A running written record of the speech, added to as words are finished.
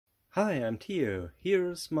Hi, I'm Theo.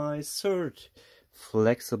 Here's my third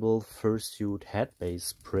flexible fursuit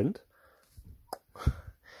headbase print.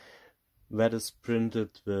 That is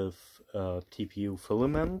printed with TPU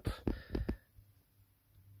filament,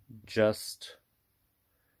 just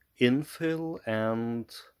infill and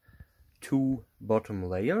 2 bottom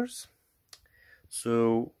layers.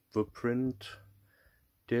 So the print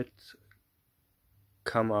did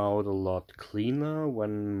come out a lot cleaner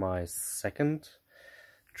when my second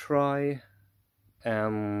try,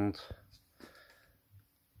 and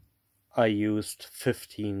I used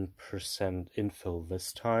 15% infill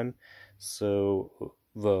this time, so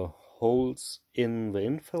the holes in the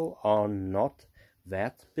infill are not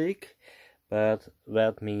that big, but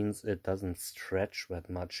that means it doesn't stretch that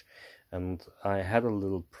much, and I had a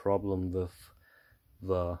little problem with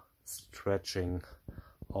the stretching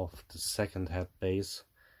of the second head base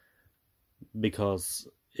because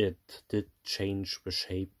it did change the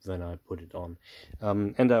shape when I put it on.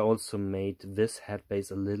 And I also made this head base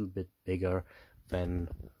a little bit bigger than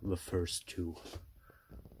the first two.